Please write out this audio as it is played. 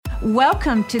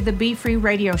Welcome to the Be Free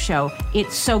Radio Show.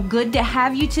 It's so good to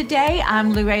have you today.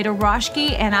 I'm Loretta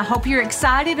Roschke, and I hope you're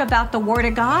excited about the Word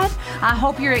of God. I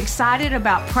hope you're excited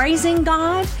about praising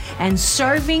God and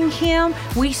serving Him.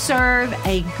 We serve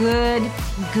a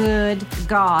good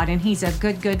God, and He's a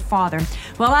good Father.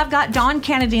 Well, I've got Dawn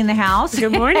Kennedy in the house.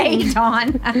 Good morning. Hey,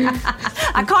 Dawn.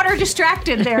 I caught her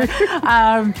distracted there.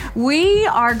 We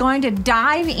are going to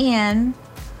dive in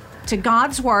to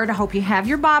God's Word. I hope you have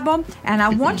your Bible, and I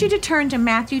want you to turn to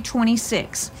Matthew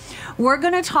 26. We're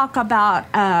going to talk about,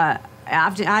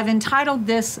 I've entitled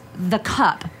this, The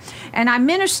Cup, and I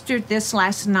ministered this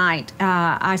last night.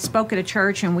 I spoke at a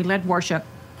church, and we led worship,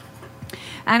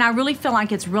 and I really feel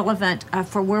like it's relevant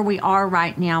for where we are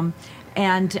right now,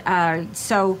 and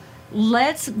so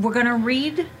we're going to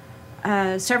read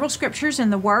several scriptures in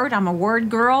the Word. I'm a Word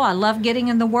girl. I love getting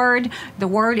in the Word. The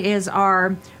Word is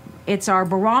it's our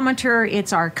barometer,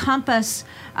 it's our compass,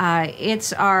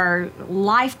 it's our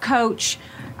life coach,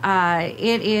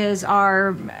 it is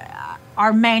our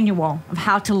manual of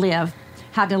how to live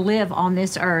on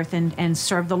this earth and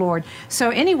serve the Lord.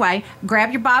 So anyway,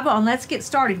 grab your Bible and let's get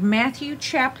started. Matthew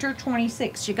chapter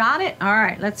 26. You got it? All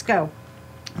right, let's go.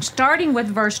 Starting with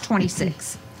verse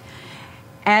 26.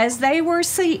 As they were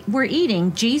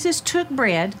eating, Jesus took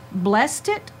bread, blessed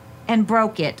it, and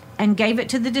broke it, and gave it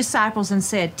to the disciples and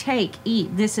said, "Take,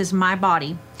 eat, this is my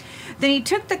body." Then he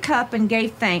took the cup and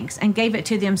gave thanks and gave it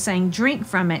to them, saying, "Drink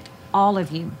from it, all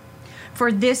of you.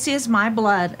 For this is my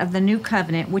blood of the new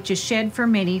covenant, which is shed for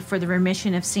many for the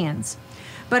remission of sins.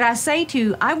 But I say to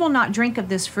you, I will not drink of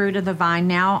this fruit of the vine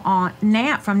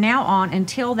from now on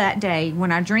until that day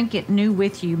when I drink it new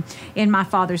with you in my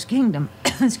Father's kingdom."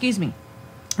 Excuse me.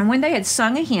 And when they had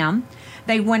sung a hymn,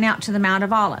 they went out to the Mount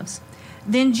of Olives.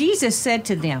 Then Jesus said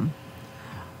to them,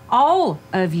 "All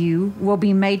of you will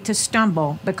be made to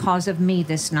stumble because of me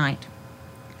this night.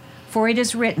 For it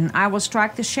is written, I will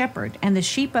strike the shepherd, and the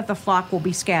sheep of the flock will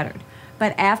be scattered.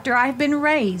 But after I have been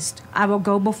raised, I will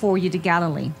go before you to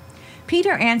Galilee."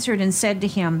 Peter answered and said to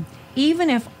him, "Even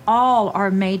if all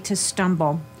are made to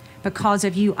stumble because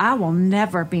of you, I will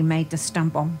never be made to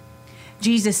stumble."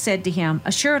 Jesus said to him,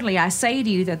 "Assuredly, I say to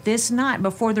you that this night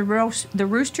before the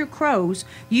rooster crows,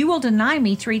 you will deny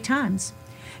me 3 times.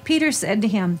 Peter said to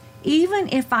him, "Even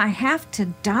if I have to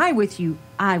die with you,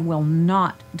 I will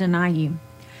not deny you."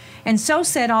 And so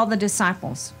said all the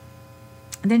disciples.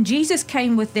 Then Jesus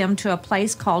came with them to a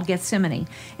place called Gethsemane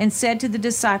and said to the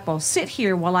disciples, "Sit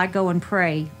here while I go and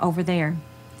pray over there."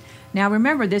 Now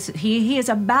remember this, he is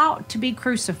about to be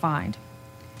crucified.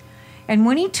 And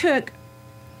when he took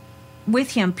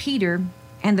with him Peter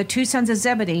and the 2 sons of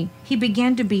Zebedee, he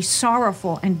began to be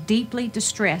sorrowful and deeply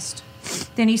distressed.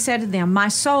 Then he said to them, "My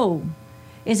soul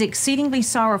is exceedingly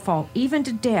sorrowful, even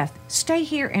to death. Stay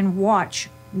here and watch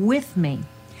with me."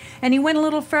 And he went a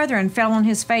little further and fell on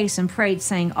his face and prayed,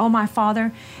 saying, "Oh, my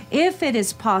Father, if it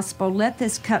is possible, let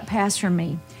this cup pass from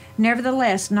me.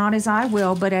 Nevertheless, not as I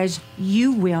will, but as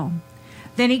you will."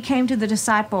 Then he came to the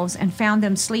disciples and found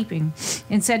them sleeping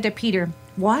and said to Peter,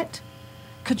 "What?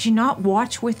 Could you not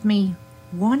watch with me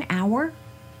 1 hour?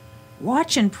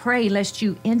 Watch and pray lest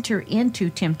you enter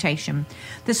into temptation.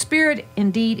 The spirit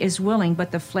indeed is willing, but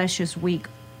the flesh is weak."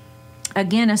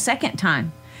 Again, a second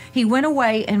time, he went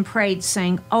away and prayed,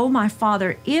 saying, "Oh, my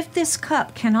Father, if this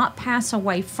cup cannot pass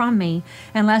away from me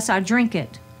unless I drink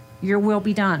it, your will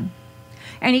be done."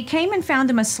 And he came and found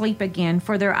them asleep again,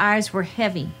 for their eyes were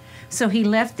heavy. So he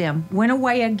left them, went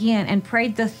away again, and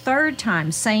prayed the 3rd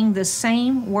time, saying the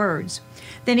same words.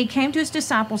 Then he came to his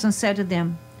disciples and said to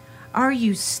them, "Are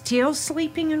you still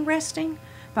sleeping and resting?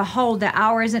 Behold, the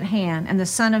hour is at hand, and the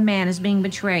Son of Man is being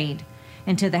betrayed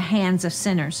into the hands of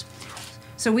sinners."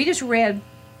 So we just read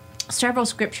several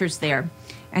scriptures there,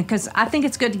 and because I think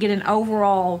it's good to get an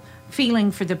overall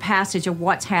feeling for the passage of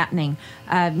what's happening.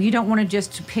 You don't want to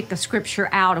just pick a scripture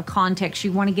out of context.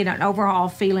 You want to get an overall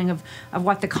feeling of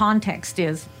what the context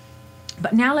is.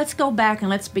 But now let's go back and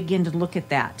let's begin to look at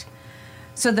that.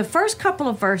 So the first couple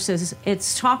of verses,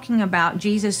 it's talking about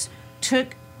Jesus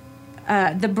took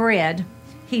the bread,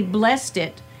 he blessed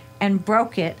it and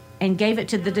broke it and gave it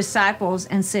to the disciples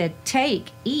and said,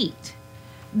 "Take, eat.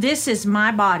 This is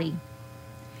my body."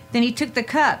 Then he took the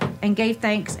cup and gave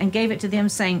thanks and gave it to them,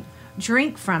 saying,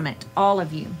 "Drink from it, all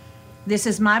of you. This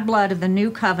is my blood of the new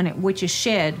covenant, which is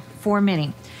shed for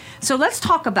many." So let's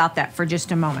talk about that for just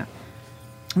a moment.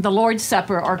 The Lord's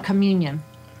Supper or communion.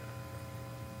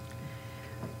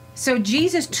 So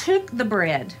Jesus took the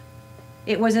bread.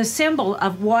 It was a symbol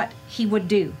of what he would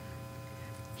do.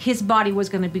 His body was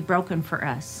going to be broken for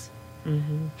us.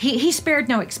 Mm-hmm. He spared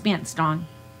no expense, Dawn.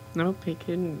 Nope, he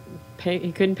couldn't pay.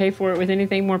 He couldn't pay for it with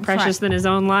anything more precious right. than his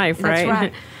own life, That's right?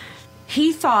 right.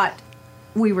 He thought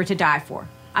we were to die for.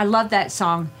 I love that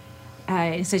song.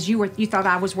 It says, you thought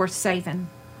I was worth saving.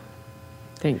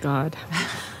 Thank God.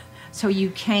 So you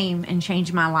came and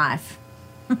changed my life.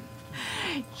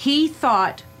 He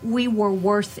thought we were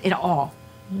worth it all.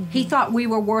 He thought we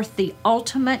were worth the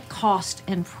ultimate cost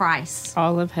and price.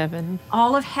 All of heaven.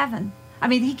 All of heaven. I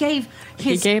mean, he gave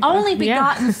his gave only us-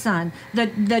 begotten son,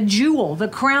 the jewel, the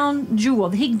crown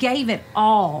jewel. He gave it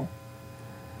all.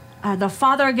 The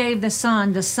Father gave the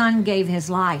Son gave his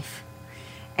life.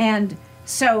 And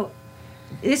so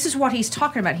this is what he's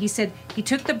talking about. He said he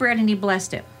took the bread and he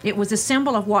blessed it. It was a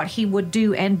symbol of what he would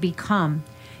do and become.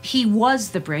 He was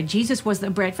the bread. Jesus was the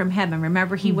bread from heaven.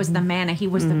 Remember, he was the manna. He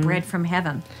was the bread from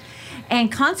heaven.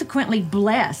 And consequently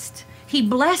blessed. He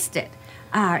blessed it.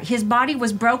 His body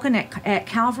was broken at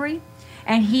Calvary,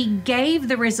 and he gave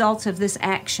the results of this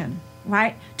action,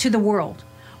 right, to the world.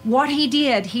 What he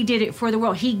did it for the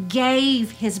world. He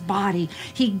gave his body.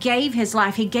 He gave his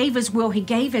life. He gave his will. He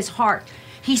gave his heart.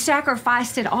 He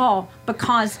sacrificed it all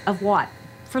because of what?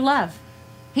 For love.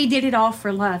 He did it all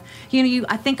for love.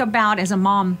 I think about as a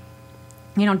mom,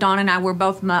 Dawn and I were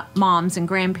both moms and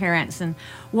grandparents, and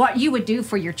what you would do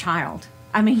for your child.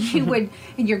 I mean, you would,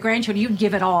 and your grandchildren, you'd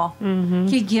give it all.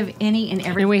 You'd give any and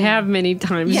everything. And we have many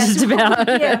times Yes, just about.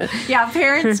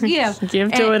 parents,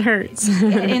 Give till it hurts.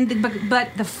 But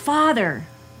the Father,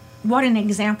 what an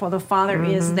example the Father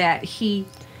is, that he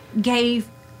gave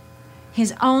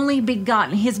his only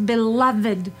begotten, his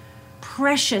beloved,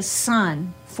 precious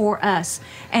Son for us.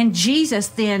 And Jesus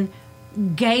then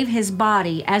gave his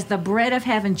body as the bread of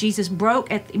heaven. Jesus broke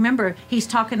remember, he's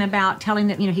talking about telling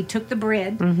that, he took the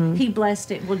bread, he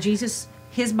blessed it. Well, Jesus,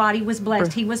 his body was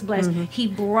blessed. He was blessed. He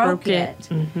broke it.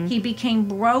 He became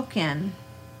broken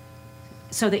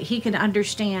so that he could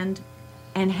understand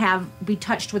and be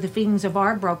touched with the feelings of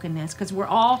our brokenness. Because we're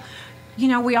all,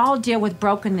 we all deal with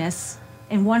brokenness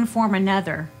in one form or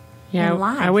another in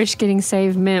life. I wish getting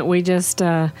saved meant we just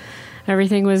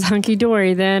everything was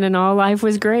hunky-dory then and all life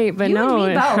was great. But You and no,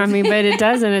 me both. I mean, but it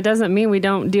doesn't. It doesn't mean we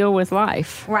don't deal with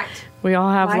life. Right. We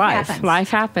all have Life life. happens. Life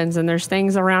happens, and there's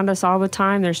things around us all the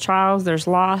time. There's trials, there's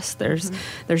loss, there's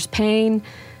pain,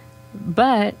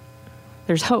 but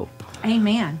there's hope.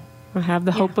 Amen. I have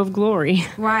the hope of glory.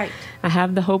 Right. I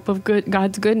have the hope of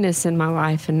God's goodness in my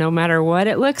life, and no matter what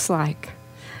it looks like,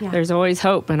 Yeah. there's always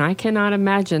hope. And I cannot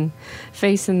imagine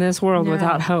facing this world No.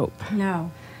 without hope.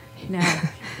 No.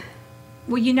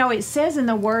 Well, it says in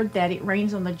the Word that it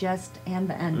rains on the just and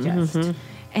the unjust.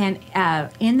 And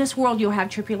in this world you'll have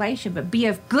tripulation, but be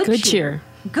of good cheer.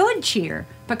 Good cheer,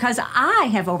 because I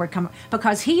have overcome.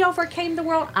 Because he overcame the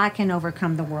world, I can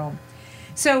overcome the world.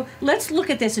 So let's look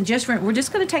at this and we're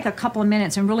just going to take a couple of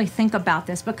minutes and really think about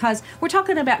this, because we're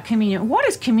talking about communion. What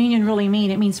does communion really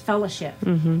mean? It means fellowship.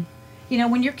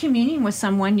 When you're communing with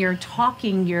someone, you're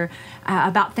talking,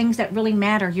 about things that really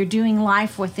matter. You're doing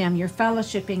life with them. You're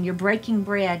fellowshipping. You're breaking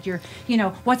bread. You're,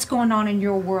 what's going on in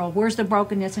your world? Where's the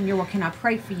brokenness in your world? Can I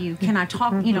pray for you? Can I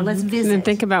talk? Let's visit. And then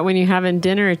think about when you're having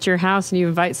dinner at your house and you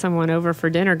invite someone over for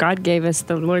dinner. God gave us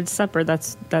the Lord's Supper.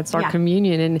 That's our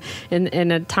communion. And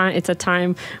it's a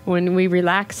time when we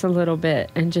relax a little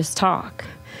bit and just talk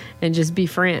and just be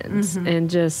friends and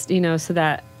just, so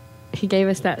that he gave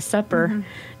us that supper,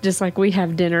 just like we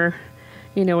have dinner,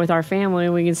 with our family.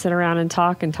 We can sit around and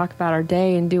talk about our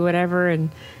day and do whatever and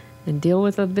deal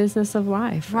with the business of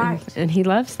life. Right. And he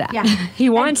loves that. Yeah. He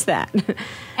wants that.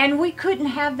 And we couldn't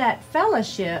have that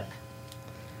fellowship.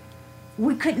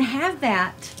 We couldn't have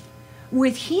that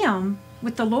with him,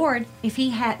 with the Lord, if he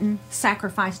hadn't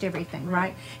sacrificed everything,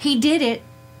 right? He did it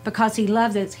because he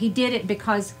loved us. He did it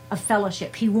because of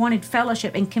fellowship. He wanted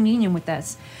fellowship and communion with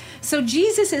us. So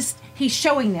Jesus he's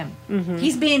showing them.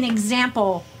 He's being an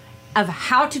example of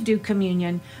how to do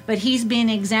communion, but he's being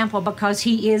an example because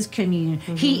he is communion.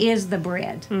 He is the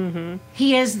bread.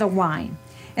 He is the wine.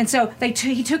 And so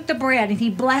he took the bread and he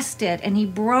blessed it and he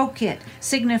broke it,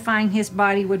 signifying his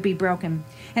body would be broken.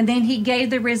 And then he gave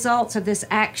the results of this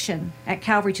action at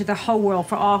Calvary to the whole world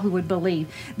for all who would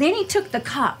believe. Then he took the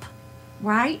cup,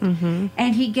 right?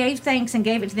 And he gave thanks and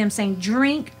gave it to them, saying,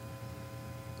 "Drink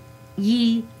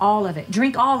ye all of it."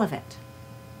 Drink all of it.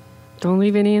 Don't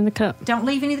leave any in the cup. Don't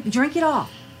leave any. Drink it all.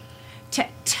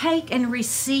 Take and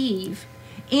receive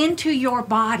into your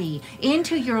body,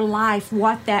 into your life,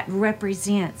 what that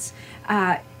represents.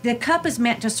 The cup is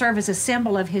meant to serve as a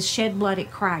symbol of his shed blood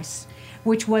at Christ,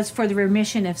 which was for the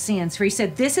remission of sins. For he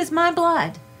said, "This is my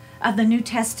blood of the New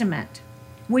Testament,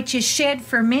 which is shed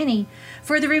for many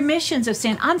for the remissions of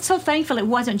sin. I'm so thankful it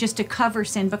wasn't just to cover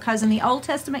sin, because in the Old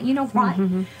Testament, you know what?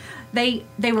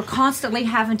 They were constantly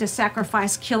having to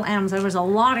sacrifice, kill animals. There was a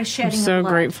lot of shedding I'm so of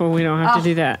blood. grateful we don't have to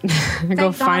do that.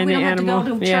 Go find the animal. Have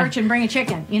to go to church and bring a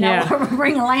chicken, or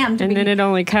bring a lamb. And then it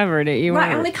only covered it.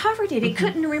 Only covered it. It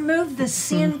couldn't remove the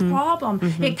sin problem.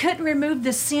 It couldn't remove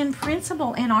the sin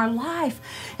principle in our life.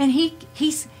 And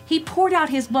he poured out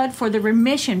his blood for the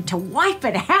remission, to wipe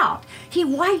it out. He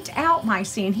wiped out my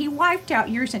sin. He wiped out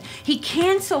your sin. He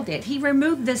canceled it. He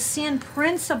removed the sin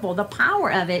principle, the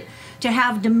power of it, to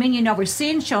have dominion over.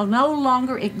 Sin shall no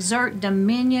longer exert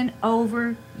dominion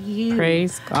over you.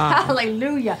 Praise God.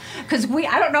 Hallelujah. Because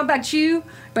I don't know about you,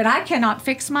 but I cannot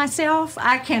fix myself.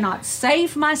 I cannot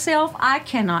save myself. I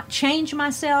cannot change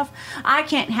myself. I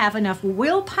can't have enough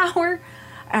willpower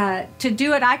to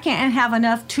do it. I can't have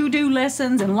enough to-do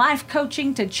lessons and life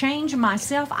coaching to change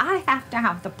myself. I have to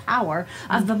have the power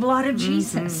of the blood of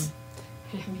Jesus.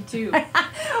 Yeah, me too.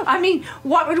 I mean,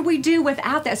 what would we do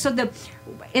without that? So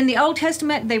in the Old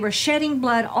Testament, they were shedding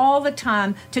blood all the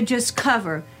time to just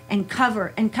cover and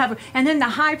cover and cover. And then the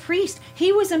high priest,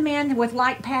 he was a man with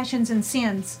like passions and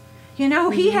sins.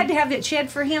 He had to have it shed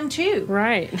for him too.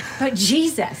 Right. But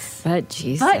Jesus,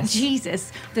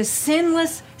 the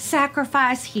sinless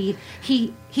sacrifice, he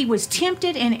was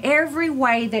tempted in every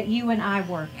way that you and I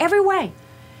were. Every way.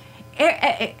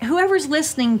 Whoever's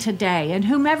listening today, and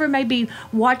whomever may be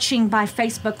watching by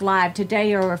Facebook Live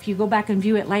today, or if you go back and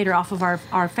view it later off of our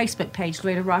Facebook page,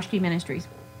 Greater Roshki Ministries,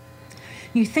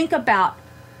 you think about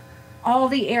all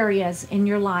the areas in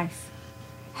your life.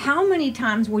 How many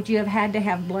times would you have had to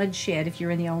have bloodshed if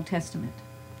you're in the Old Testament?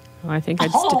 Well, I think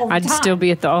I'd still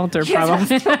be at the altar, probably.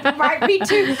 Yes, right, me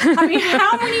too. I mean,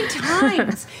 how many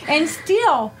times? And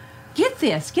still, get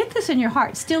this in your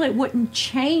heart, still it wouldn't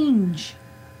change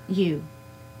you.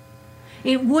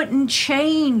 It wouldn't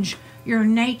change your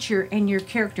nature and your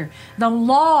character. The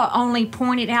law only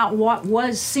pointed out what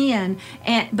was sin,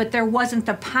 but there wasn't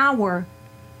the power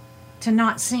to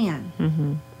not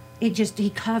sin. He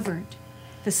covered.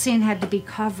 The sin had to be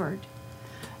covered.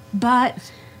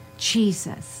 But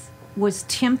Jesus was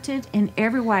tempted in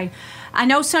every way. I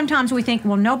know sometimes we think,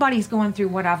 well, nobody's going through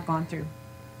what I've gone through.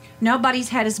 Nobody's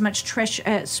had as much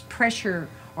pressure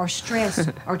or stress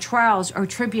or trials or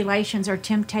tribulations or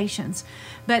temptations.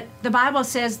 But the Bible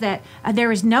says that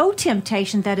there is no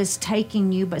temptation that is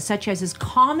taking you, but such as is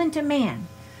common to man.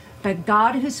 But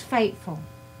God, who's faithful,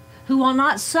 who will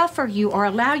not suffer you or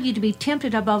allow you to be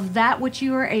tempted above that which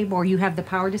you are able, or you have the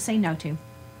power to say no to,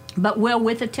 but will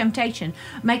with the temptation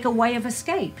make a way of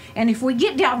escape. And if we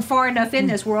get down far enough in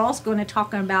this, we're also going to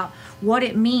talk about what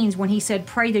it means when he said,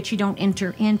 pray that you don't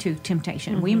enter into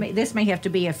temptation. This may have to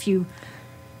be a few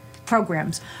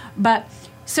programs. But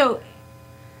so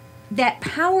that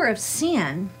power of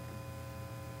sin,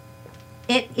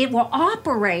 it will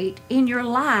operate in your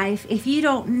life if you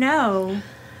don't know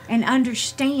and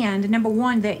understand, number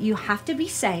one, that you have to be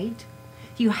saved.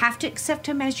 You have to accept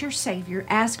him as your Savior.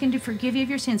 Ask him to forgive you of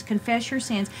your sins. Confess your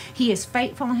sins. He is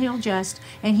faithful and he'll just,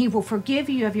 and he will forgive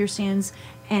you of your sins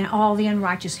and all the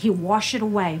unrighteous. He'll wash it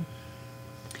away.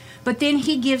 But then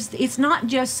he gives, it's not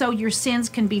just so your sins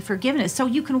can be forgiven, it's so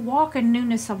you can walk in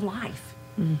newness of life.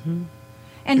 And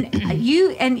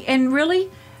and really,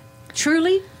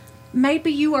 truly,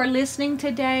 maybe you are listening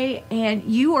today and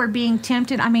you are being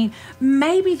tempted. I mean,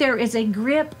 maybe there is a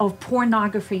grip of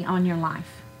pornography on your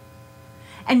life.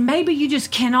 And maybe you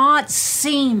just cannot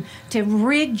seem to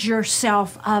rid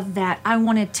yourself of that. I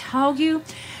want to tell you,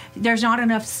 there's not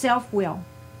enough self-will.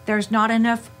 There's not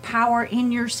enough power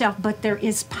in yourself, but there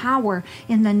is power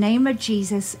in the name of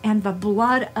Jesus and the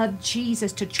blood of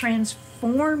Jesus to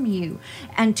transform you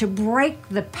and to break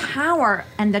the power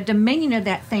and the dominion of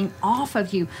that thing off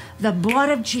of you. The blood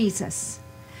of Jesus.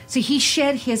 See, he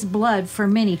shed his blood for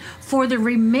many, for the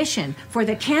remission, for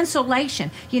the cancellation.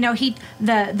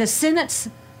 The sentence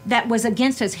that was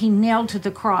against us, he nailed to the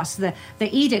cross. The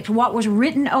edict, what was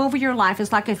written over your life,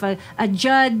 is like if a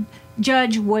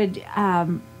judge would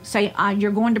say,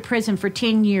 you're going to prison for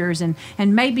 10 years, and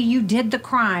maybe you did the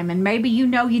crime, and maybe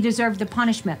you deserve the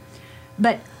punishment.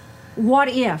 But what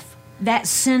if that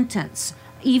sentence,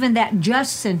 even that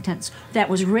just sentence that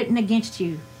was written against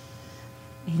you,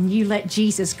 and you let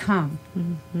Jesus come,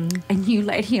 and you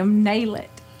let him nail it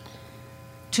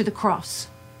to the cross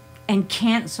and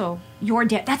cancel your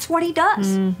debt? That's what he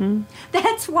does.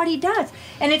 That's what he does.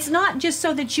 And it's not just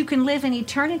so that you can live in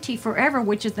eternity forever,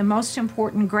 which is the most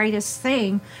important, greatest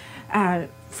thing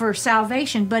for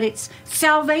salvation, but it's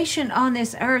salvation on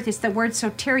this earth. It's the word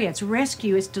soteria. It's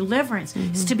rescue. It's deliverance.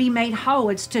 It's to be made whole.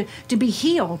 It's to be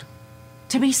healed.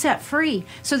 to be set free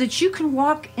so that you can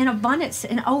walk in abundance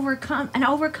and overcome an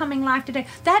overcoming life today.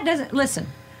 That doesn't, listen,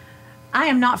 I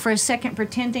am not for a second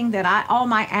pretending that all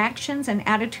my actions and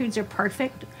attitudes are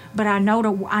perfect, but I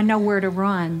know where to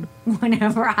run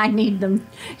whenever I need them.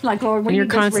 Like, Lord, when you're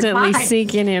constantly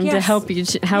seeking Him to help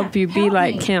you be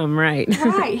like Him, right?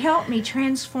 Right, help me,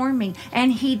 transform me,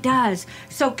 and He does.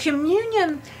 So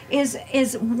communion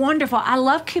is wonderful. I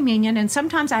love communion, and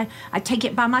sometimes I take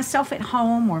it by myself at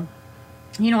home, or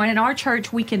and in our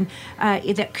church, we can,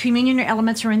 the communion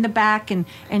elements are in the back, and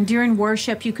during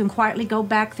worship, you can quietly go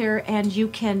back there and you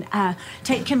can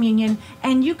take communion,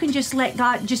 and you can just let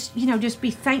God just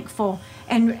be thankful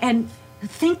and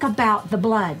think about the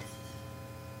blood.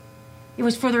 It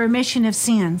was for the remission of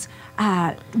sins,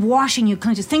 washing you,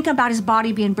 cleanses. Think about His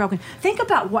body being broken. Think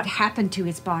about what happened to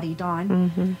His body, Dawn.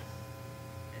 Mm-hmm.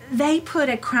 They put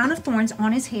a crown of thorns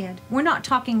on His head. We're not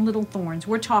talking little thorns.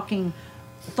 We're talking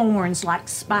thorns like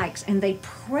spikes, and they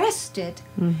pressed it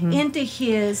into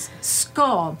His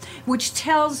skull, which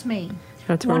tells me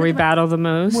that's where we battle the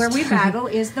most. Where we battle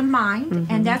is the mind,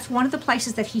 and that's one of the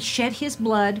places that He shed His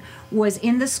blood was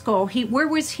in the skull. Where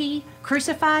was He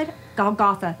crucified?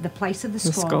 Golgotha, the place of the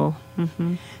skull.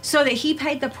 Mm-hmm. So that He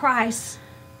paid the price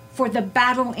for the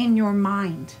battle in your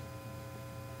mind.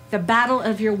 The battle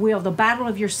of your will, the battle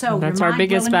of your soul. That's your our mind,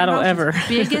 biggest will, and battle emotions. ever.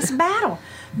 Biggest battle.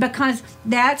 Because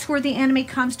that's where the enemy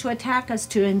comes to attack us,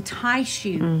 to entice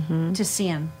you to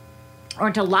sin or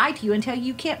to lie to you until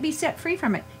you can't be set free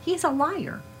from it. He's a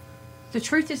liar. The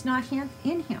truth is not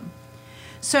in Him.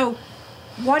 So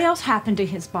what else happened to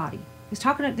His body?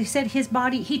 They said His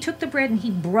body, He took the bread and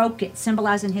He broke it,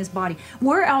 symbolizing His body.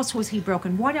 Where else was He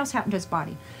broken? What else happened to His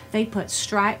body? They put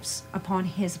stripes upon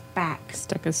His back.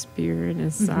 Stuck a spear in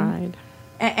His side.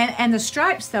 And the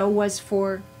stripes, though, was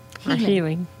for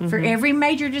healing. Mm-hmm. For every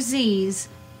major disease,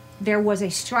 there was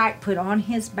a stripe put on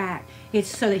His back.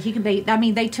 It's so that He can be,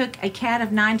 they took a cat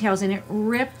of nine tails and it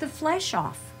ripped the flesh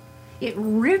off. It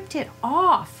ripped it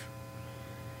off.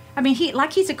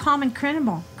 He's a common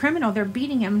criminal. They're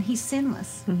beating Him and He's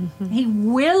sinless. Mm-hmm. He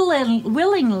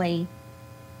willingly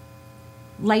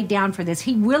laid down for this.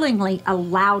 He willingly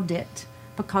allowed it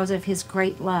because of His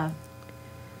great love.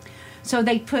 So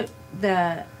they put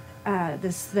the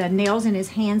nails in His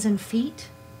hands and feet,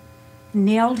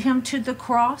 nailed Him to the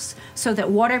cross so that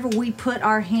whatever we put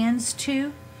our hands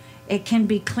to, it can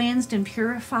be cleansed and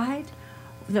purified.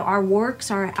 Our works,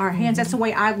 our hands, that's the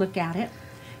way I look at it.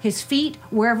 His feet,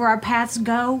 wherever our paths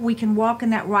go, we can walk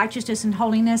in that righteousness and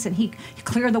holiness, and He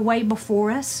clear the way before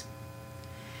us.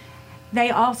 They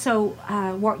also,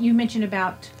 what you mentioned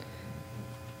about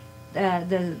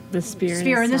the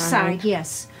spear in the side,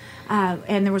 yes.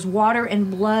 And there was water and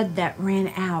blood that ran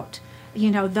out.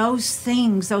 Those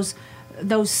things,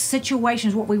 those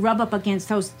situations, what we rub up against,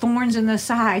 those thorns in the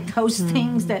side, those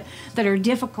things that are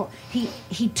difficult.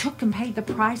 He took and paid the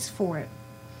price for it.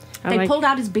 They pulled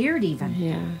out His beard even.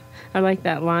 Yeah. I like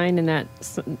that line in that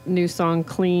new song,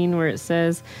 Clean, where it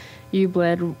says, "You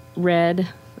bled red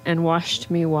and washed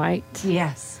me white."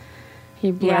 Yes.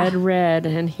 He bled red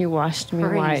and He washed me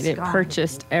white. It God.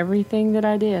 Purchased everything that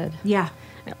I did. Yeah.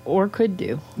 Or could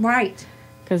do. Right.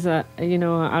 Because, I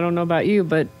don't know about you,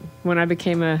 but when I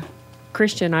became a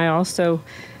Christian, I also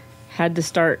had to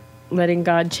start letting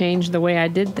God change the way I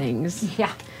did things.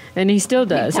 Yeah. And He still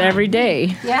does every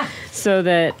day. Yeah. So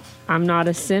that I'm not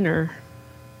a sinner.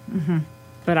 Mm-hmm.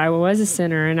 But I was a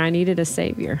sinner and I needed a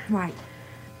Savior. Right.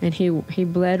 And He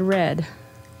bled red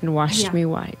and washed me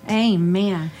white.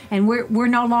 Amen. And we're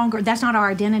no longer, that's not our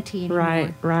identity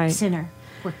anymore. Right. Sinner.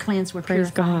 We're cleansed. We're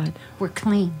Praise purified. God. We're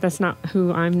clean. That's not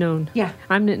who I'm known. Yeah.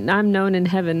 I'm known in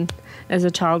heaven as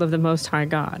a child of the Most High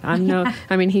God.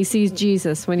 He sees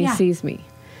Jesus when He sees me.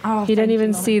 Oh, He doesn't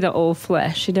even see the old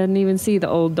flesh. He doesn't even see the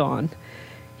old Dawn.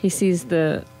 He sees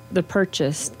the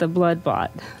purchased, the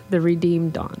blood-bought, the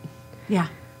redeemed Dawn. Yeah.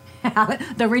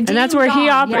 The redeemed and that's where Dawn. He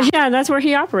operates. Yeah, that's where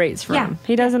He operates from. Yeah.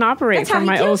 He doesn't operate That's from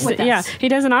how my he old deals with sin. Yeah, us. He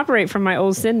doesn't operate from my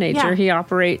old sin nature. Yeah. He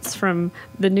operates from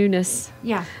the newness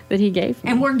that He gave me.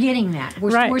 And we're getting that.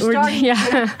 We're starting.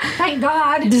 Thank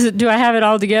God. Do I have it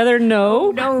all together?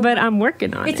 No. No. But I'm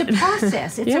working on it. It's a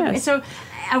process. Yes. It's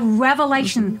a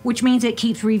revelation, which means it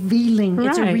keeps revealing.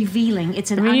 It's a Right. revealing. It's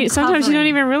an uncovering. Sometimes you don't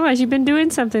even realize you've been doing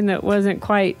something that wasn't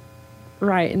quite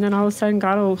right. And then all of a sudden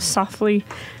God will softly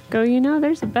go,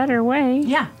 there's a better way.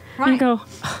 Yeah, right. And you go,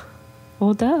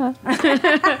 well, duh. Okay.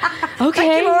 Thank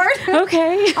you, Lord.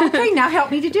 Okay. Okay, now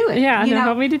help me to do it. Yeah,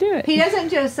 help me to do it. He doesn't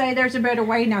just say there's a better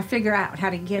way, now figure out how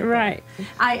to get there. Right.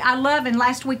 I love, and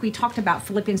last week we talked about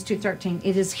Philippians 2:13.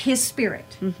 It is His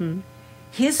Spirit. Mm-hmm.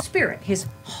 His Spirit, His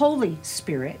Holy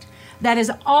Spirit, that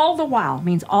is all the while,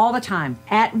 means all the time,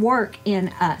 at work in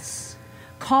us,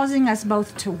 causing us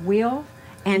both to will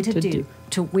and to do.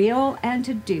 To will and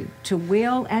to do. To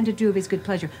will and to do of his good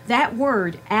pleasure. That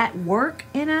word, at work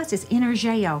in us, is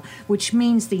energeo, which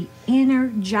means the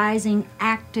energizing,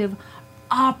 active,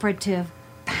 operative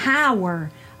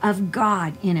power of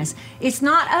God in us. It's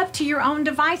not up to your own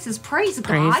devices. Praise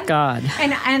God. Praise God.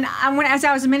 And as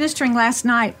I was ministering last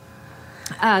night,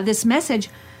 this message,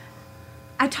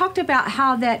 I talked about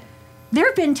how that there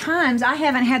have been times I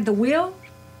haven't had the will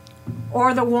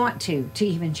or the want to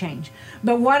even change.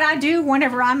 But what I do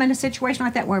whenever I'm in a situation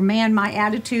like that, where my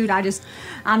attitude, I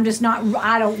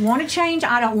don't want to change.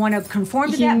 I don't want to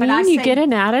conform to that. But I say, you get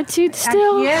an attitude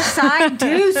still? Yes, I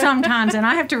do sometimes, and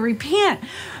I have to repent.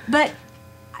 But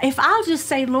if I'll just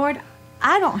say, Lord,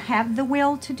 I don't have the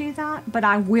will to do that, but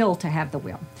I will to have the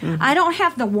will. Mm-hmm. I don't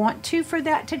have the want to for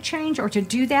that to change or to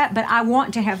do that, but I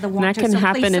want to have the want to. And that can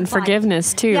happen in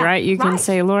forgiveness too, right? You can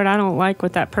say, Lord, I don't like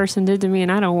what that person did to me,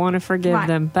 and I don't want to forgive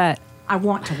them, but I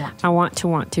want to. I want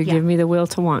to. Yeah. Give me the will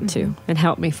to want to, and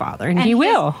help me, Father. And he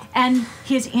will. And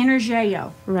his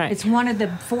energeo. Right. It's one of the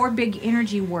 4 big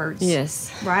energy words.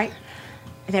 Yes. Right?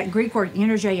 That Greek word,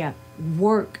 energeia,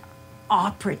 work,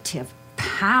 operative,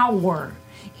 power.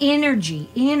 Energy.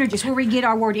 It's where we get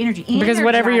our word energy. Because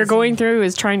whatever you're going through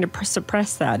is trying to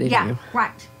suppress that in you.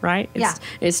 Right.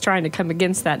 It's trying to come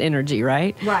against that energy,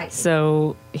 right? Right.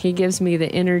 So he gives me the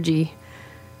energy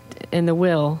and the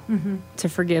will to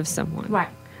forgive someone. Right.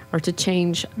 Or to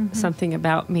change something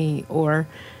about me or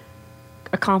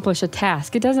accomplish a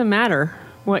task. It doesn't matter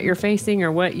what you're facing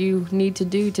or what you need to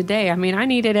do today. I mean, I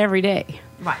need it every day.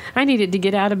 Right. I needed to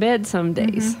get out of bed some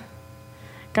days.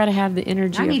 Got to have the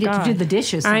energy of God. I needed to do the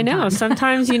dishes sometimes. I know.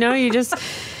 Sometimes, you just,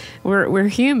 we're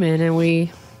human and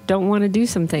we don't want to do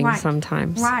some things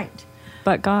sometimes. Right.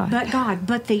 But God.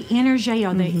 But the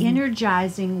energeo, the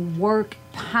energizing work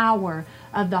power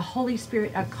of the Holy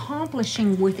Spirit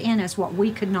accomplishing within us what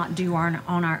we could not do on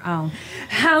our own.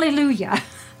 Hallelujah.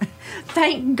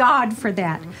 Thank God for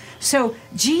that. So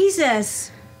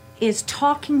Jesus is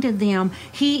talking to them.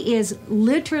 He is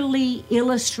literally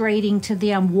illustrating to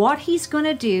them what he's going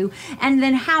to do, and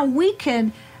then how we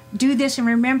can do this in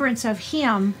remembrance of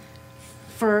him.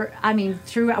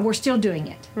 We're still doing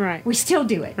it. Right. We still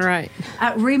do it. Right.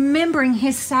 Remembering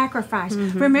his sacrifice.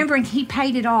 Remembering he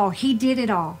paid it all. He did it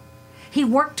all. He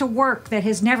worked a work that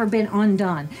has never been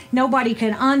undone. Nobody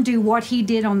can undo what he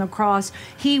did on the cross.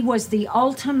 He was the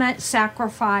ultimate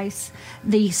sacrifice,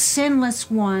 the sinless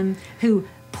one who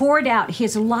poured out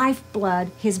his lifeblood.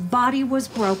 His body was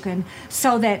broken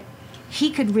so that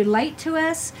he could relate to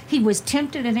us. He was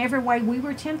tempted in every way we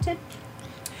were tempted.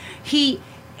 He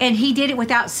did it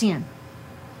without sin.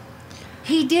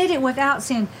 He did it without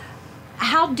sin.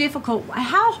 How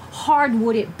hard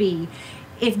would it be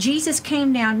if Jesus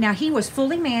came down? Now, he was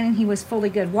fully man and he was fully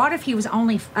good. What if he was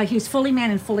he was fully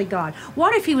man and fully God?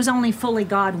 What if he was only fully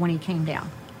God when he came down?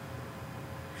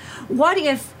 What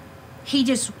if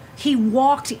he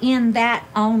walked in that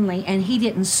only, and he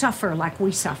didn't suffer like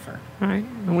we suffer? Right.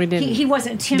 And we didn't. He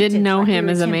wasn't tempted. Didn't know like him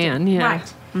we as tempted. a man. Yeah.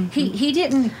 Right.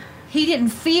 He didn't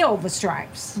feel the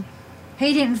stripes.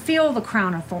 He didn't feel the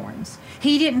crown of thorns.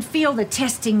 He didn't feel the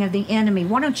testing of the enemy.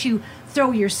 Why don't you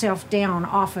throw yourself down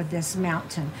off of this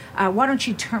mountain? Why don't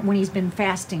you turn, when he's been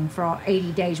fasting for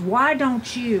 80 days, why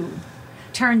don't you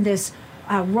turn this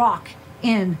rock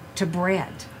into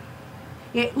bread?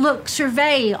 Look,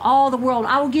 survey all the world.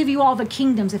 I will give you all the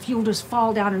kingdoms if you'll just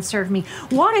fall down and serve me.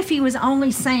 What if he was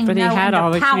only saying but he no had in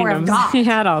all the the power kingdoms. of God? He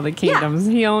had all the kingdoms.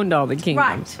 Yeah. He owned all the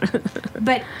kingdoms. Right.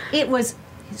 But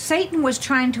Satan was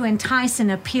trying to entice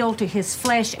and appeal to his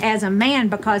flesh as a man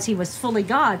because he was fully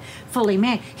God, fully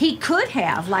man. He could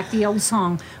have, like the old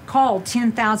song, called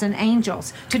 10,000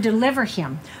 angels to deliver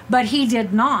him, but he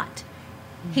did not.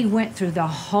 He went through the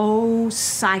whole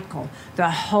cycle, the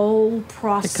whole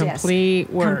process. The complete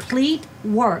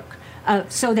work.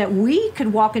 So that we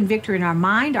could walk in victory in our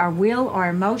mind, our will, our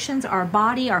emotions, our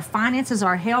body, our finances,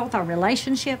 our health, our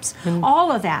relationships,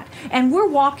 all of that. And we're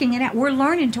walking it out. We're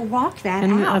learning to walk that out.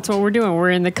 And that's what we're doing.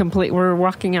 We're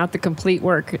walking out the complete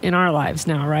work in our lives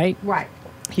now, right? Right.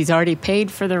 He's already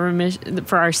paid for the remission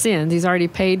for our sins. He's already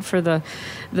paid for the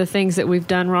things that we've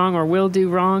done wrong or will do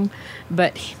wrong.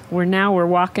 But we're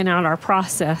walking out our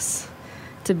process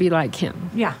to be like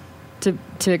him. Yeah.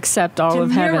 To accept all of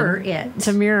heaven.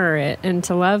 To mirror it and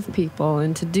to love people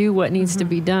and to do what needs to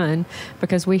be done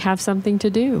because we have something to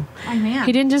do. Amen.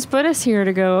 He didn't just put us here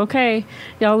to go, okay,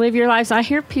 y'all live your lives. I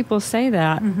hear people say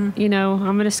that.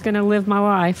 I'm just going to live my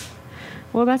life.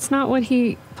 Well, that's not what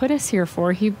he put us here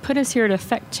for. He put us here to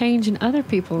affect change in other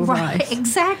people's lives.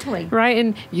 Exactly. Right,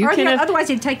 and otherwise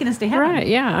he'd taken us to heaven. Right,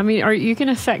 yeah. I mean, or you can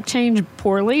affect change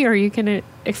poorly, or you can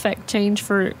affect change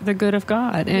for the good of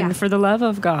God and for the love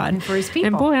of God and for His people.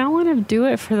 And boy, I want to do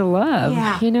it for the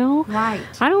love. You know, right.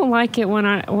 I don't like it when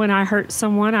I hurt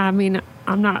someone. I mean,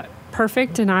 I'm not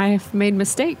perfect, and I've made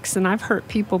mistakes, and I've hurt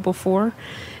people before,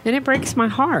 and it breaks my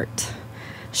heart.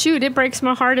 Shoot, it breaks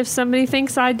my heart if somebody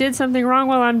thinks I did something wrong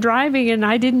while I'm driving and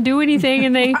I didn't do anything,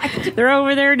 and they're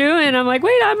over there doing. I'm like,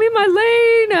 wait, I'm in my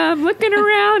lane. I'm looking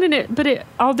around, but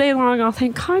all day long I'll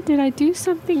think, God, did I do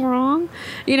something wrong?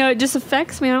 You know, it just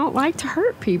affects me. I don't like to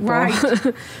hurt people,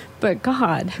 right? But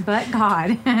God,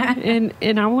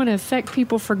 and I want to affect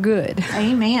people for good.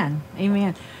 Amen.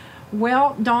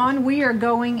 Well, Dawn, we are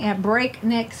going at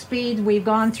breakneck speed. We've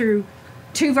gone through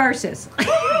 2 verses.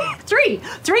 three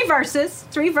verses.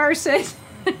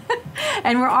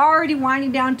 And we're already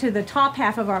winding down to the top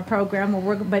half of our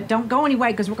program. But don't go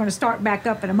anyway, because we're going to start back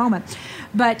up in a moment.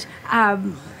 But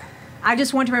I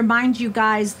just want to remind you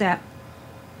guys that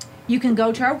you can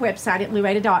go to our website at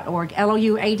louada.org,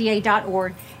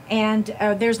 LOUADA.org. And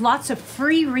there's lots of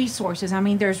free resources. I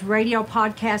mean, there's radio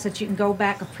podcasts that you can go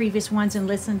back of previous ones and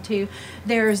listen to.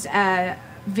 There's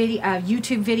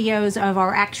YouTube videos of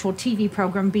our actual TV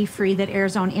program, Be Free, that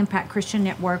airs on Impact Christian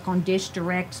Network, on Dish,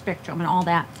 Direct, Spectrum, and all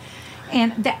that.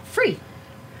 And that free.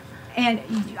 And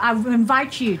I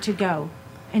invite you to go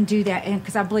and do that,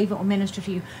 because I believe it will minister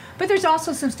to you. But there's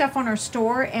also some stuff on our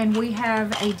store, and we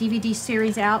have a DVD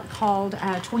series out called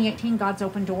 2018 God's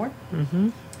Open Door.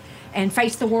 Mm-hmm. And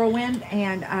Face the Whirlwind,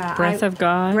 and Breath of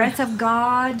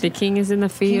God. The King is in the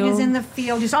Field.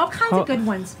 Just all kinds of good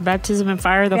ones. Baptism and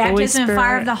Fire of the Holy Spirit. Baptism and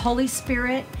Fire of the Holy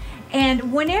Spirit.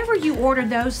 And whenever you order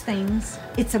those things,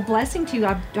 it's a blessing to you.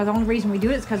 The only reason we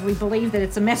do it is because we believe that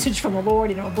it's a message from the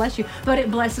Lord and it will bless you. But it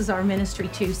blesses our ministry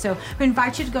too. So we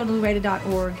invite you to go to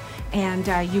louada.org, and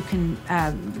you can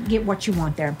get what you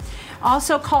want there.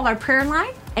 Also, call our prayer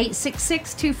line,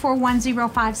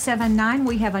 866-241-0579.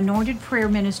 We have anointed prayer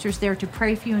ministers there to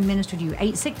pray for you and minister to you.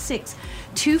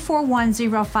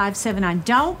 866-241-0579.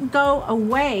 Don't go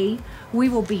away. We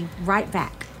will be right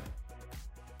back.